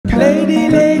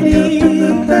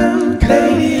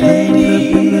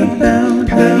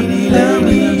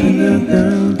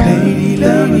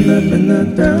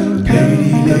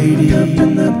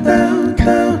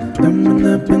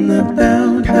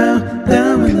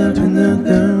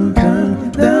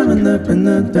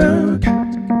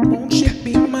Won't you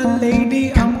be my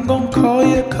lady? I'm gonna call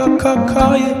you,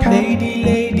 call you lady,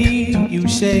 lady. You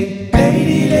say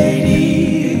lady,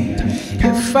 lady.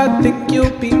 If I think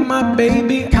you'll be my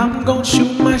baby, I'm gonna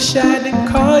shoot my shot and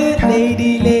call you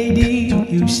lady, lady.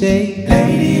 You say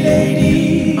lady,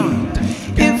 lady.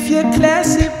 If you're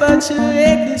classy but you're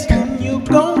reckless, then you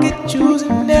gon' get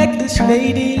choosing necklace,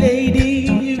 lady,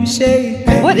 lady. You say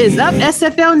lady. What is up,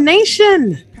 SFL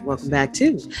Nation? Welcome back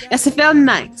to SFL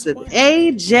Nights with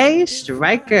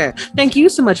A.J.STRIKER. Thank you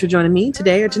so much for joining me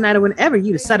today or tonight or whenever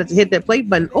you decided to hit that play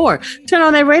button or turn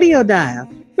on that radio dial.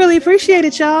 Really appreciate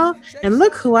it, y'all. And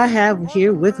look who I have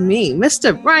here with me,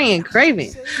 Mr. Brian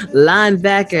Craven,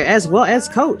 linebacker as well as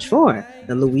coach for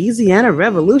the Louisiana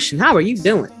Revolution. How are you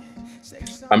doing?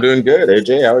 I'm doing good,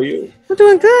 AJ. How are you? I'm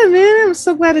doing good, man. I'm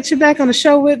so glad that you're back on the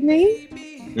show with me.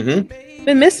 Mm-hmm.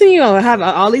 Been missing you. I have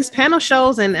all these panel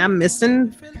shows, and I'm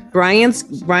missing Brian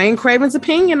Craven's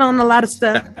opinion on a lot of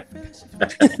stuff.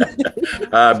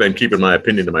 I've been keeping my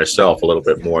opinion to myself a little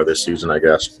bit more this season, I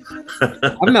guess.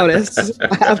 I've noticed.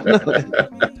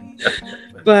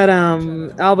 But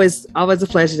always a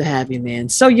pleasure to have you, man.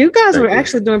 So you guys were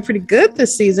actually doing pretty good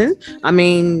this season. I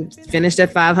mean, finished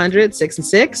at 500,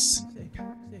 6-6.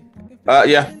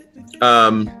 Yeah.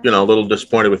 A little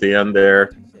disappointed with the end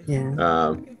there.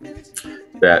 Yeah.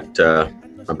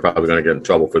 I'm probably going to get in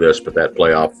trouble for this, but that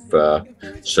playoff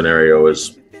scenario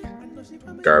is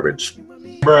garbage.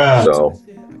 Bruh. So,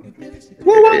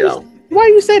 why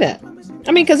do you say that?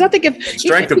 I mean, because I think if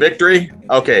strength of victory,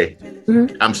 okay,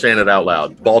 I'm saying it out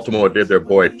loud. Baltimore did their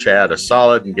boy Chad a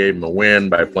solid and gave him a win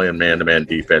by playing man-to-man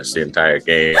defense the entire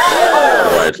game.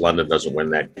 Otherwise, London doesn't win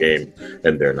that game,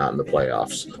 and they're not in the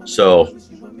playoffs. So,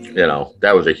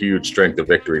 that was a huge strength of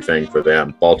victory thing for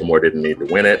them. Baltimore didn't need to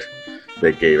win it.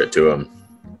 They gave it to them.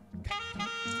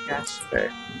 Gotcha. Okay.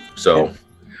 So,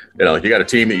 you got a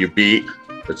team that you beat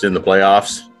that's in the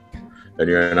playoffs, and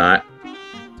you're not.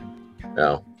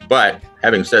 No. But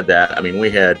having said that, I mean, we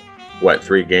had,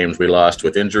 3 games we lost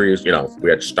with injuries. We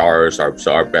had stars,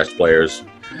 our best players.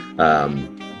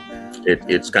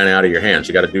 It's kind of out of your hands.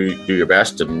 You got to do your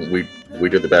best, and we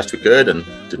did the best we could, and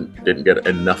didn't get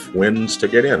enough wins to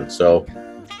get in. So,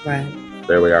 right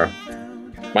there we are.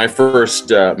 My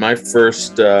first.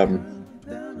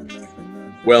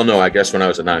 Well, no, I guess when I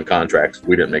was a non-contract,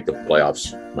 we didn't make the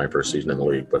playoffs my first season in the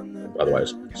league, but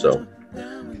otherwise, so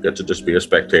get to just be a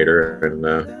spectator and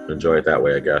enjoy it that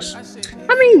way, I guess.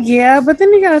 I mean, yeah, but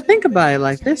then you got to think about it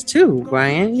like this too,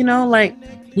 Brian. You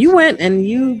went and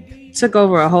you took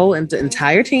over a whole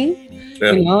entire team.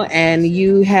 Yeah. And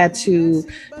you had to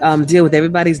deal with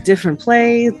everybody's different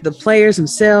plays, the players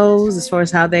themselves, as far as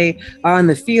how they are on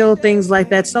the field, things like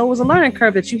that. So it was a learning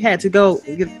curve that you had to go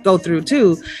through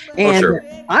too. And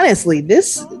honestly,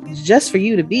 this just for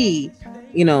you to be,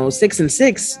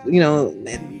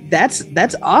 6-6,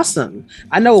 that's awesome.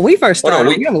 I know when we first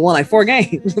started, we only won 4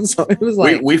 games, so it was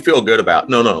we feel good about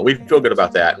we feel good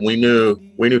about that. We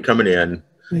knew coming in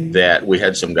that we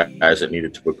had some guys that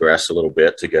needed to progress a little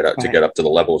bit to get up to the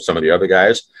level of some of the other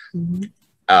guys. Mm-hmm.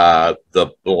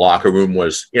 The locker room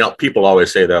was, people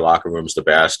always say their locker room's the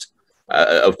best.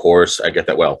 Of course, I get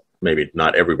that. Well, maybe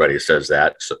not everybody says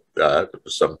that. So,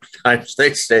 sometimes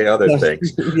they say other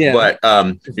things. Yeah. But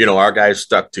our guys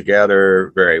stuck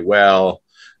together very well.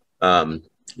 One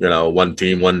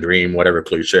team, one dream, whatever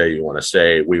cliche you want to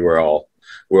say. We're all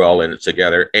in it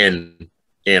together, and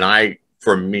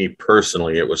for me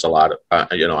personally, it was a lot of, I'm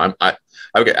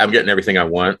getting everything I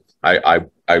want.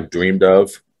 I've dreamed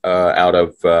of out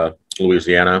of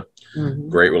Louisiana. Mm-hmm.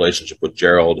 Great relationship with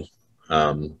Gerald,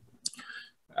 Gerald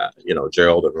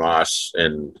and Ross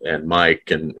and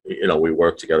Mike, and we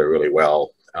worked together really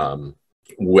well.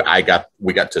 We got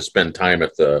to spend time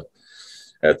at the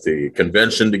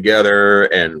convention together,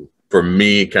 and for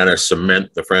me, kind of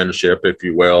cement the friendship, if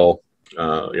you will.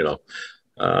 I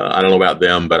don't know about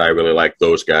them, but I really like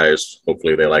those guys.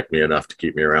 Hopefully they like me enough to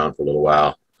keep me around for a little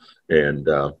while. And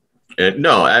no,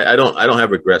 I don't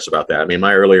have regrets about that. I mean,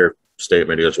 my earlier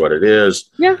statement is what it is.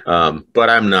 Yeah.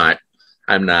 But I'm not,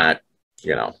 I'm not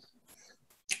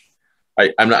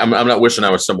wishing I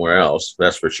was somewhere else.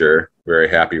 That's for sure. Very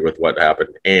happy with what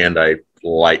happened. And I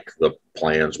like the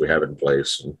plans we have in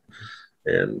place.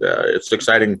 And it's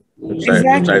exciting.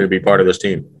 Exciting to be part of this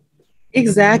team.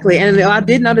 Exactly. And I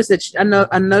did notice that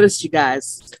I noticed you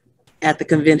guys at the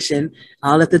convention,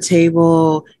 all at the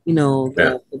table, you know,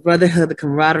 the brotherhood, the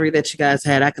camaraderie that you guys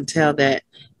had. I can tell that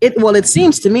it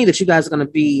seems to me that you guys are going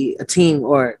to be a team,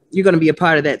 or you're going to be a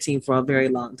part of that team for a very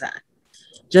long time.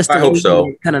 Just I hope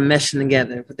so. Kind of meshing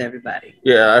together with everybody.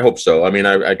 Yeah, I hope so. I mean,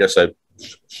 I guess I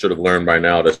should have learned by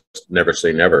now to never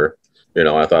say never. You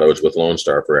know, I thought I was with Lone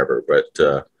Star forever,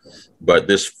 but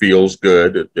this feels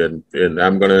good, and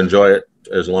I'm going to enjoy it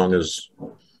as long as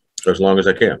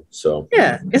I can. So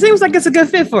yeah, it seems like it's a good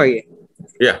fit for you.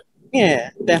 Yeah,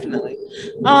 definitely.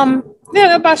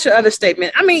 Yeah, about your other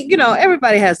statement. I mean, you know,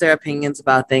 everybody has their opinions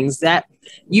about things. That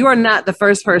you are not the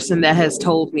first person that has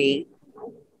told me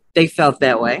they felt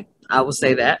that way. I will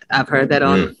say that I've heard that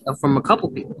from a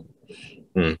couple people.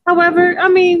 However, I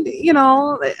mean, you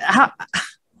know,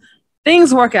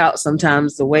 things work out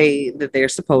sometimes the way that they're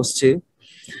supposed to.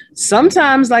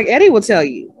 Sometimes, like Eddie will tell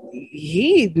you,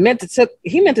 he meant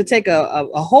to take a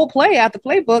whole play out the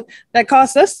playbook that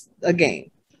cost us a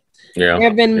game. Yeah, there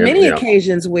have been many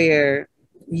occasions where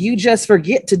you just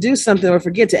forget to do something or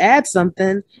forget to add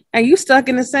something, and you stuck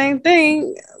in the same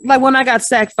thing. Like when I got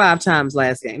sacked 5 times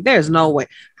last game, there's no way.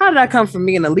 How did I come from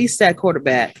being the least sacked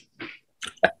quarterback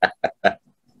to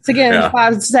getting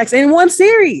 5 sacks in one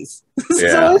series?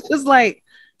 So it's just like,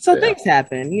 things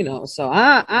happen, you know. So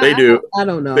they do. I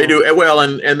don't know. They do. Well,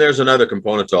 and there's another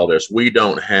component to all this. We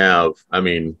don't have. I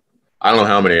mean, I don't know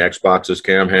how many Xboxes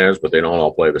Cam has, but they don't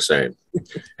all play the same.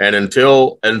 And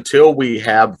until we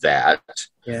have that,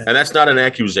 and that's not an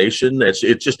accusation. It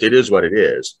is what it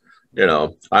is. You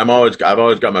know, I've always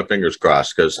got my fingers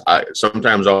crossed, because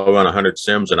sometimes I'll run 100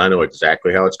 sims and I know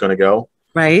exactly how it's going to go.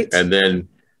 Right. And then,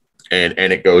 and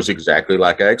it goes exactly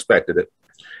like I expected it.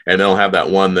 And they'll have that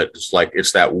one that's like,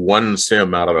 it's that one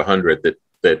sim out of 100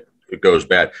 that it goes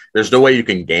bad. There's no way you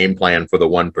can game plan for the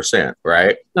 1%,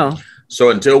 right? No. So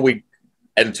until and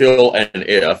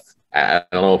if, I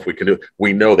don't know if we can do it,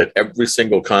 we know that every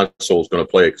single console is going to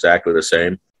play exactly the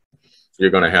same.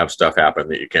 You're going to have stuff happen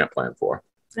that you can't plan for.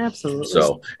 Absolutely.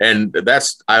 So, and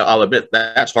I'll admit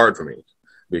that's hard for me,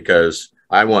 because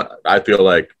I feel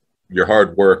like your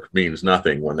hard work means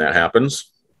nothing when that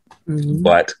happens,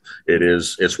 but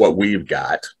it's what we've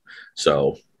got.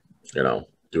 So, you know,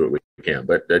 do what we can.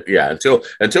 But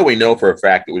until we know for a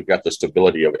fact that we've got the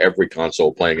stability of every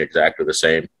console playing exactly the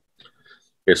same,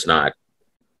 it's not,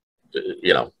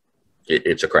 you know,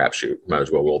 it's a crapshoot. Might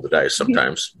as well roll the dice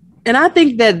sometimes. And I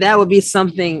think that would be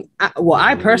something.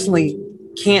 I personally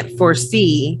can't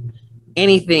foresee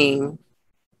anything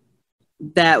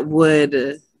that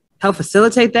would help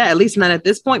facilitate that. At least not at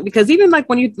this point, because even like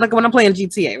when I'm playing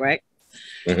GTA, right?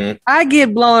 I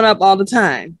get blown up all the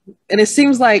time, and it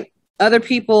seems like other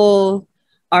people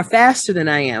are faster than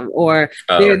I am, or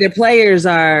their players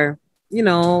are. You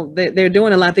know, they're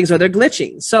doing a lot of things, or they're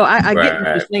glitching. So I get what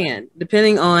you're saying.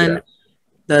 Depending on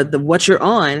the what you're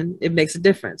on, it makes a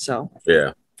difference. So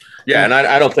and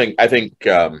I think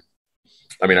I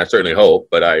mean, I certainly hope,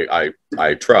 but I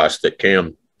trust that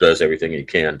Cam does everything he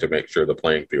can to make sure the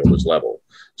playing field is level.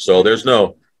 So there's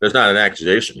not an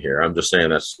accusation here. I'm just saying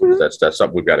that's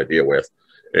something we've got to deal with.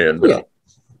 And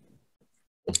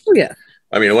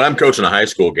I mean, when I'm coaching a high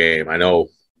school game, I know,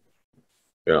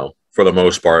 you know, for the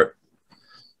most part,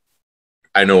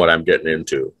 I know what I'm getting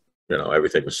into. You know,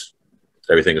 everything is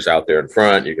out there in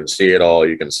front. You can see it all.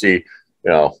 You can see,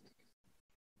 if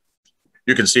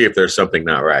there's something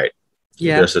not right.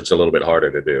 Yeah. Yes, it's a little bit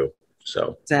harder to do.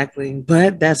 So exactly.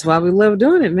 But that's why we love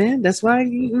doing it, man. That's why,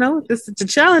 you know, the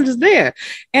challenge is there.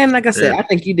 And like I said, I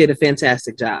think you did a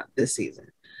fantastic job this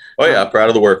season. Oh yeah, proud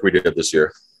of the work we did this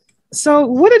year. So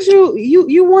what did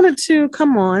you wanted to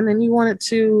come on and you wanted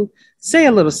to say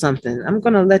a little something. I'm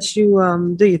going to let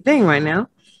you do your thing right now.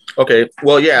 Okay.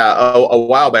 Well, yeah, a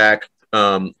while back,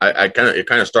 it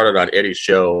kind of started on Eddie's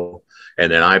show,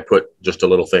 and then I put just a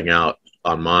little thing out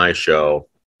on my show.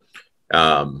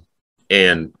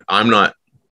 And I'm not,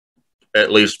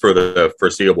 at least for the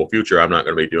foreseeable future, I'm not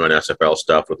going to be doing SFL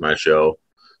stuff with my show.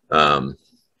 I'm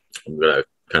going to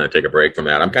kind of take a break from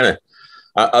that. I'm kind of,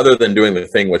 other than doing the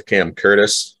thing with Cam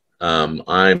Curtis, I'm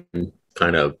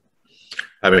kind of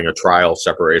having a trial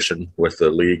separation with the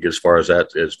league as far as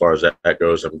that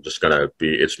goes. I'm just going to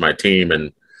be, it's my team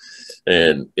and,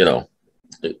 you know,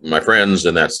 my friends,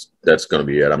 and that's going to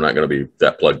be it. I'm not going to be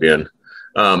that plugged in.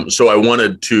 So I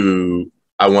wanted to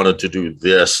do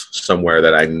this somewhere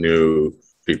that I knew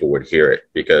people would hear it,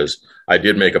 because I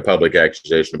did make a public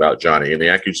accusation about Johnny, and the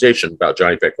accusation about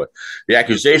Johnny Picklet, the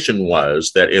accusation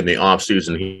was that in the off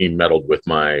season, he meddled with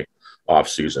my off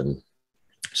season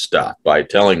stuff by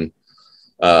telling,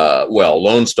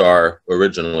 Lone Star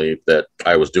originally that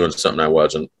I was doing something I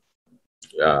wasn't.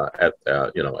 at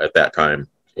that time.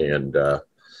 And,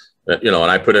 and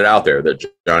I put it out there that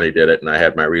Johnny did it, and I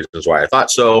had my reasons why I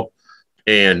thought so.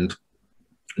 And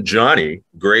Johnny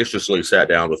graciously sat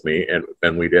down with me,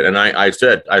 and we did. And I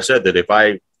said that if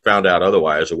I found out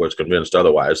otherwise or was convinced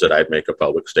otherwise, that I'd make a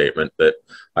public statement that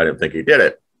I didn't think he did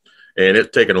it. And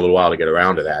it's taken a little while to get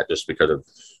around to that just because of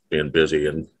being busy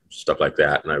and stuff like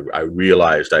that. And I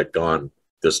realized I'd gone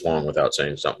this long without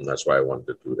saying something. That's why I wanted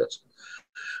to do this.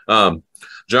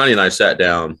 Johnny and I sat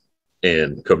down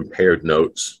and compared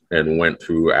notes and went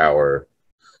through our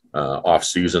off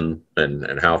season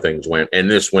and how things went. And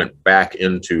this went back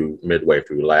into midway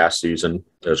through last season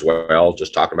as well,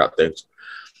 just talking about things.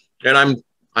 And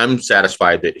I'm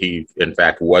satisfied that he, in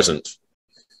fact, wasn't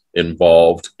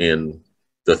involved in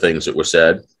the things that were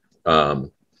said.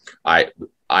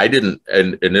 I didn't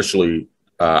initially.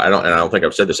 I don't think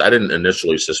I've said this. I didn't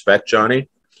initially suspect Johnny.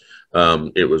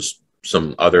 It was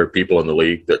some other people in the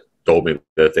league that told me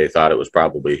that they thought it was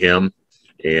probably him.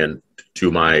 And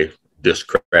to my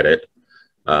discredit,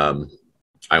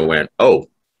 I went, "Oh,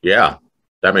 yeah,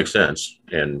 that makes sense,"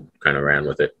 and kind of ran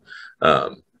with it.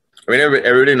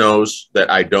 Everybody knows that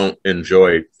I don't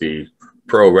enjoy the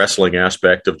pro wrestling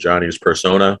aspect of Johnny's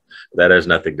persona. That has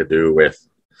nothing to do with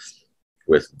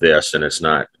this, and it's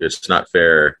not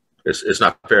fair. It's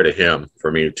not fair to him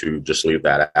for me to just leave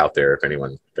that out there if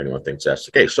anyone thinks that's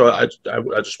the case. So I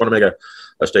just want to make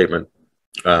a statement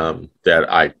that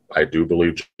I do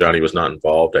believe Johnny was not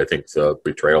involved. I think the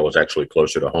betrayal was actually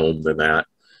closer to home than that.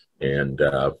 And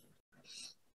good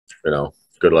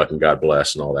luck and God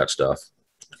bless and all that stuff.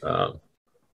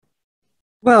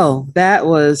 Well, that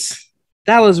was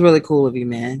really cool of you,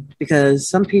 man, because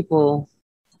some people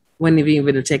wouldn't have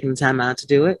even taken the time out to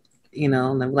do it, and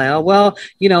they're like, oh, well,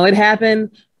 it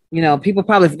happened, people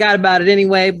probably forgot about it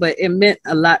anyway, but it meant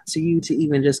a lot to you to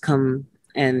even just come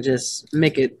and just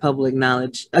make it public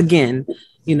knowledge again.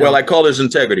 Well, I called his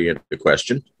integrity into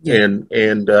question, yeah.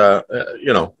 and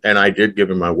I did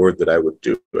give him my word that I would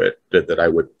do it, that I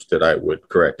would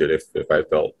correct it if I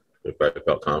felt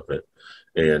confident,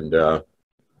 and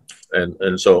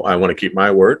so I want to keep my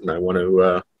word, and I want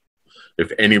to, if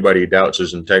anybody doubts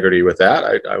his integrity with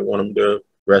that, I want him to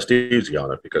rest easy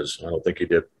on it, because I don't think he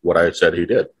did what I said he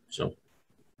did. So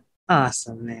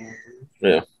awesome, man.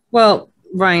 Yeah. Well,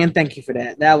 Brian, thank you for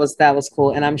that. That was cool,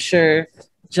 and I'm sure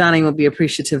Johnny will be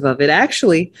appreciative of it.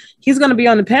 Actually, he's going to be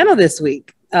on the panel this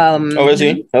week. Is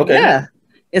he? Okay. Yeah,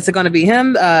 it's going to be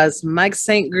him, it's Mike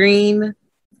St. Green,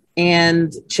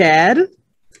 and Chad.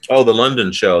 Oh, the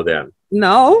London show then.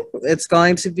 No, it's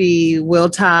going to be Will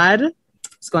Todd.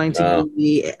 It's going to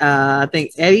be, I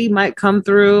think Eddie might come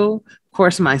through. Of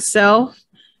course, myself,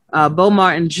 Bo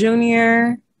Martin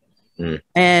Jr.,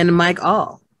 and Mike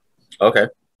All. Okay.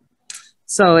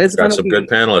 So it's got some good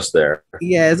panelists there.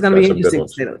 Yeah, it's going to be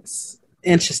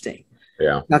interesting.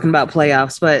 Yeah. Talking about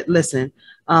playoffs. But listen,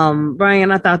 Brian,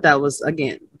 I thought that was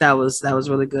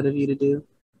really good of you to do.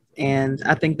 And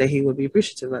I think that he would be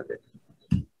appreciative of it.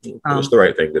 It was the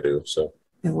right thing to do. So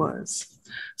it was.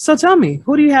 So tell me,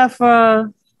 who do you have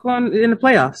going in the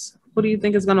playoffs? Who do you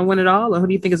think is going to win it all, or who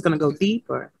do you think is going to go deep?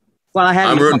 Or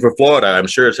I'm rooting for Florida. I'm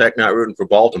sure as heck not rooting for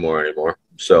Baltimore anymore.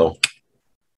 So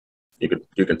you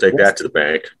can take that to the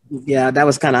bank. Yeah, that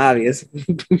was kind of obvious.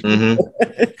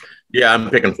 Mm-hmm. Yeah, I'm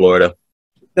picking Florida.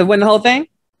 To win the whole thing?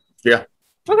 Yeah.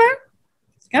 Okay.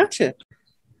 Gotcha.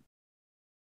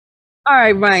 All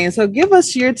right, Ryan. So give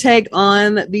us your take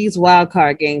on these wild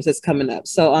card games that's coming up.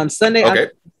 So on Sunday,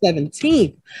 October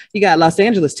 17th, you got Los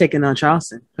Angeles taking on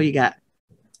Charleston. Who you got?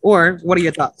 Or what are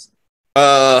your thoughts?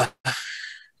 Played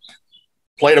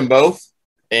them both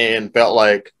and felt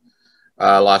like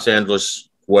Los Angeles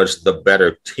was the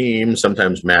better team.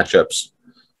 Sometimes matchups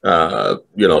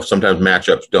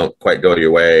don't quite go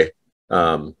your way.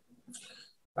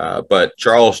 But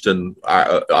Charleston,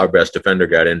 our best defender,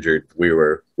 got injured. We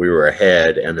were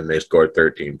ahead, and then they scored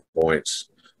 13 points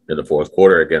in the fourth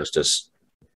quarter against us,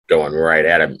 going right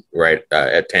at him,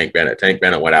 at Tank Bennett. Tank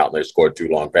Bennett went out, and they scored 2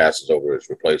 long passes over his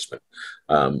replacement.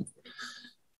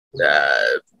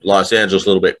 Los Angeles,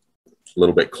 a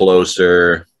little bit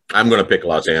closer. I'm going to pick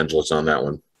Los Angeles on that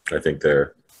one. I think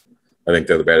they're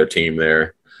the better team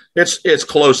there. It's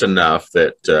close enough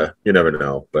that you never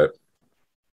know, but.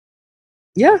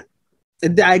 Yeah,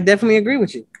 I definitely agree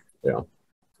with you. Yeah.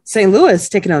 St. Louis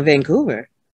taking on Vancouver.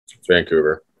 It's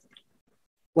Vancouver.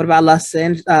 What about Las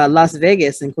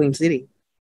Vegas and Queen City?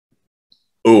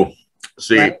 Ooh,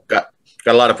 see, right. got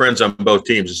a lot of friends on both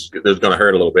teams. This is going to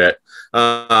hurt a little bit.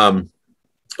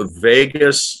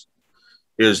 Vegas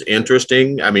is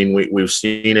interesting. I mean, we've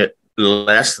seen it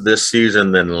less this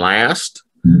season than last.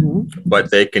 but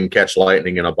they can catch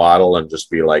lightning in a bottle and just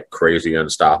be like crazy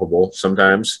unstoppable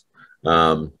sometimes.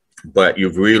 But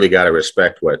you've really got to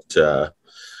respect what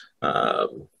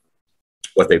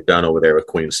they've done over there with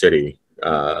Queen City.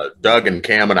 Doug and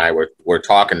Cam and I were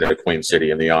talking to Queen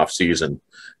City in the off season,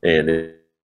 and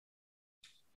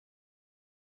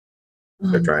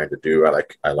they're trying to do.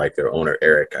 I like their owner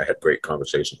Eric. I had great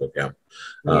conversations with him,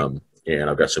 and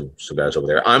I've got some guys over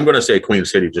there. I'm going to say Queen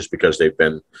City just because they've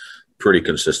been pretty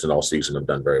consistent all season, have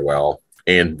done very well,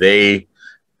 and they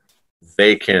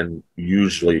can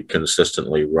usually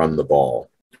consistently run the ball.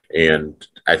 And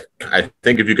I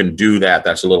think if you can do that,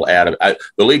 that's a little added.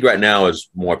 The league right now is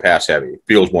more pass heavy,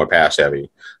 feels more pass heavy.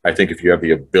 I think if you have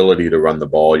the ability to run the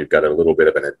ball, you've got a little bit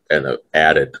of an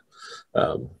added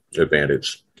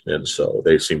advantage. And so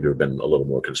they seem to have been a little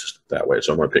more consistent that way.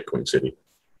 So I'm going to pick Queen City.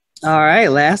 All right.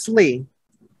 Lastly,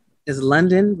 is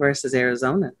London versus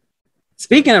Arizona.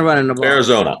 Speaking of running the ball.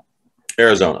 Arizona.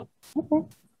 Okay.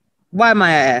 Why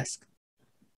might I ask?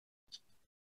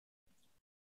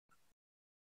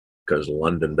 Because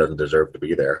London doesn't deserve to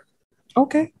be there.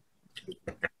 Okay.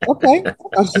 I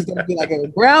was just gonna be like a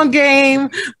ground game,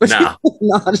 but no.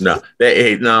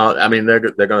 I mean, they're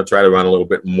going to try to run a little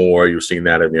bit more. You've seen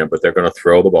that in the end, but they're going to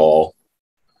throw the ball.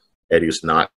 Eddie's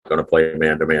not going to play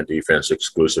man-to-man defense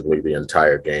exclusively the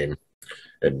entire game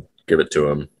and give it to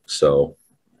him. So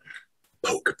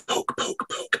poke.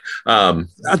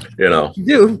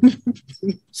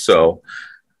 So.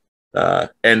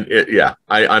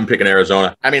 I'm picking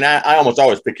Arizona. I mean, I almost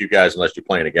always pick you guys unless you're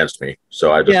playing against me.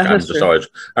 So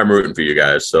I'm rooting for you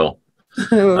guys. So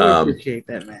appreciate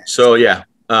that, man. So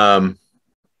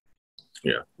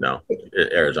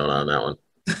Arizona on that one.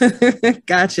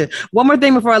 Gotcha. One more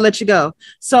thing before I let you go.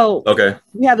 So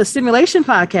we have the simulation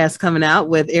podcast coming out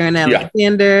with Aaron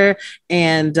Alexander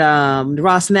and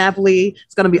Ross Napoli.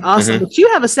 It's going to be awesome. But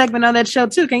you have a segment on that show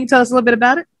too. Can you tell us a little bit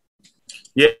about it?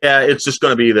 Yeah, it's just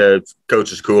going to be the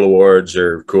Coaches Cool Awards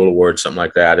or Cool Awards, something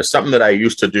like that. It's something that I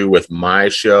used to do with my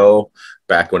show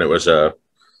back when it was a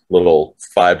little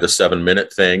 5 to 7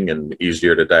 minute thing and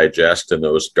easier to digest than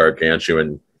those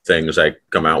gargantuan things I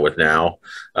come out with now.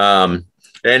 And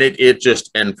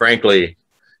frankly,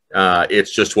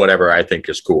 it's just whatever I think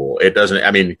is cool. It doesn't,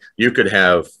 I mean, you could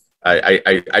have,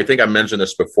 I think I mentioned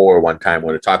this before one time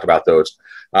when I talked about those.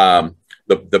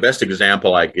 The best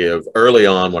example I give early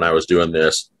on when I was doing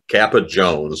this, Kappa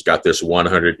Jones got this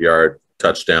 100-yard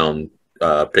touchdown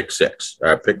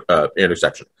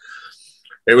interception.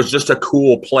 It was just a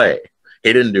cool play.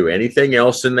 He didn't do anything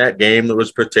else in that game that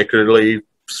was particularly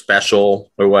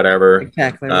special or whatever.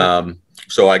 Exactly.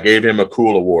 So I gave him a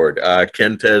cool award.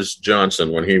 Kentez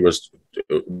Johnson, when he was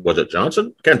it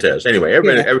Johnson? Kentez. Anyway,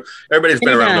 everybody's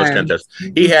been around those Kentez.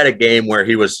 He had a game where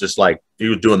he was just like, he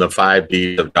was doing the 5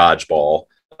 Ds of dodgeball.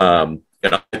 And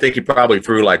I think he probably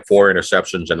threw like 4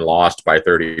 interceptions and lost by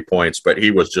 30 points, but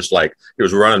he was just like, he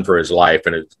was running for his life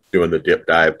and doing the dip,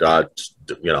 dive, dodge,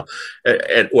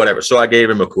 and whatever. So I gave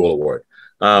him a cool award.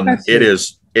 It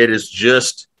is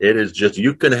just,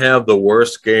 you can have the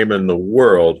worst game in the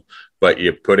world, but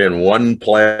you put in one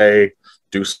play,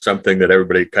 do something that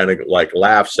everybody kind of like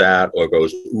laughs at or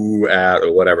goes ooh at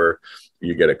or whatever,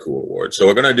 you get a cool award. So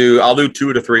I'll do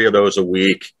 2 to 3 of those a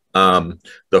week.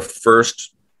 The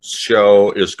first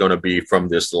show is going to be from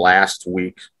this last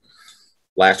week's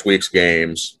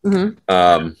games.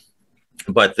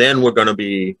 But then we're going to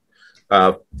be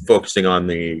focusing on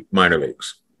the minor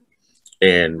leagues.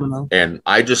 And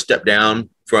I just stepped down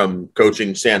from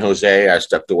coaching San Jose. I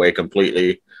stepped away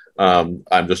completely.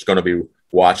 I'm just going to be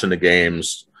watching the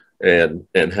games and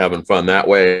having fun that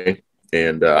way.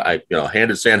 And I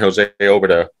handed San Jose over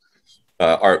to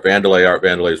Art Vandelay. Art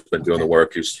Vandelay's been doing the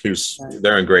work.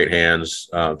 They're in great hands.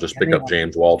 Just pick up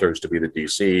James Walters to be the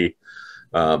DC.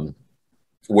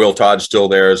 Will Todd's still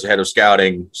there as head of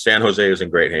scouting. San Jose is in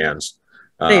great hands.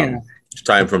 It's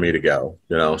time for me to go.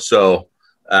 So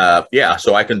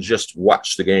so I can just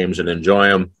watch the games and enjoy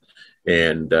them.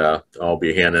 And I'll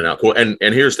be handing out cool. And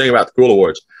here's the thing about the cool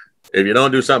awards: if you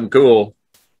don't do something cool,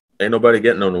 ain't nobody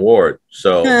getting an award.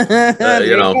 So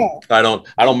I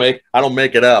don't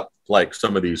make it up like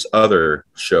some of these other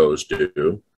shows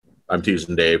do. I'm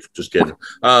teasing Dave, just kidding.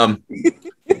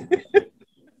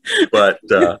 But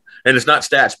and it's not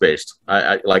stats based.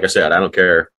 I like I said, I don't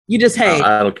care. You just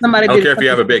I don't care if you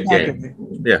have a big game.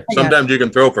 Yeah, sometimes you can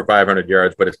throw for 500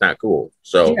 yards, but it's not cool.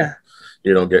 So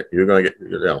you're gonna get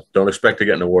don't expect to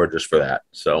get an award just for that.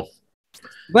 So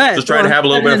but just try to have a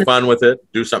little bit of fun with it,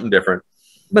 do something different.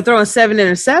 But throwing 7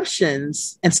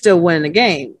 interceptions and still winning the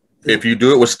game. If you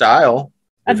do it with style.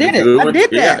 I did that.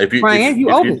 Yeah, Brian,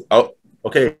 you owe me. Oh,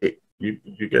 okay. You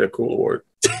get a cool award.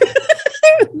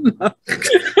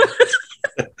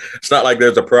 It's not like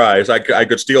there's a prize. I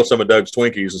could steal some of Doug's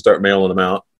Twinkies and start mailing them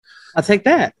out. I'll take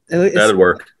that. That'd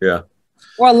work. Yeah.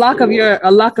 Or a lock of your hair,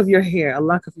 a lock of your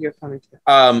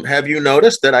ponytail. Have you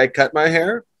noticed that I cut my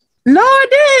hair? No, I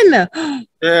didn't.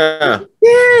 Yeah.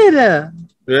 You did.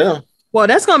 Yeah. Well,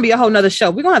 that's going to be a whole nother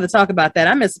show. We're going to have to talk about that.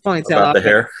 I miss the ponytail. About the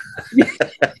hair.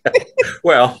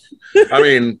 Well, I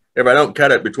mean, if I don't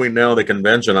cut it between now and the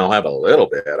convention, I'll have a little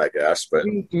bit, I guess. But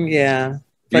yeah,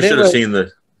 you should have seen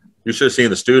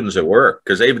the students at work,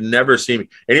 because they've never seen me.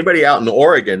 Anybody out in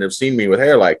Oregon have seen me with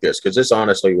hair like this, because this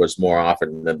honestly was more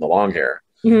often than the long hair.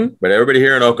 Mm-hmm. But everybody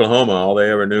here in Oklahoma, all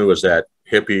they ever knew was that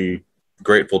hippie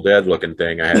Grateful Dead looking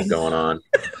thing I had going on.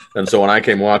 And so when I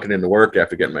came walking into work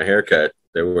after getting my hair cut,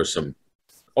 there was some,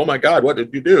 oh my God, what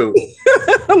did you do?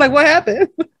 I'm like, what happened?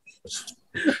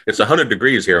 It's 100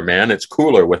 degrees here, man. It's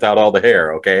cooler without all the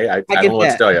hair. Okay. I don't know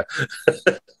what to tell you.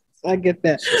 I get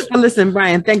that. Well, listen,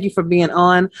 Brian, thank you for being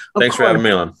on. Thanks for having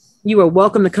me on. You are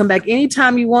welcome to come back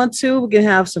anytime you want to. We can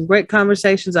have some great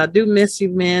conversations. I do miss you,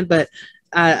 man, but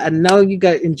I know you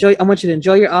got enjoy. I want you to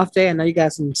enjoy your off day. I know you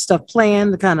got some stuff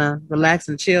planned to kind of relax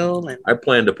and chill. And I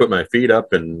plan to put my feet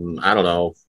up and, I don't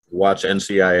know, watch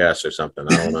NCIS or something.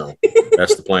 I don't know.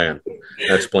 That's the plan.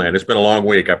 That's the plan. It's been a long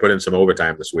week. I put in some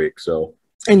overtime this week, so.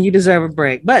 And you deserve a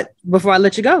break. But before I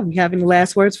let you go, you have any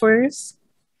last words for us?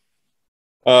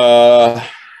 Go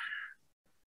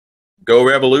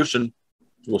Revolution.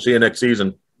 We'll see you next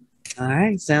season. All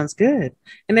right. Sounds good.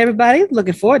 And everybody,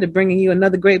 looking forward to bringing you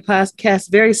another great podcast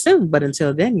very soon. But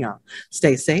until then, y'all,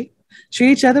 stay safe,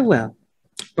 treat each other well.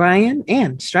 Brian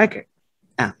and Striker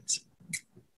out.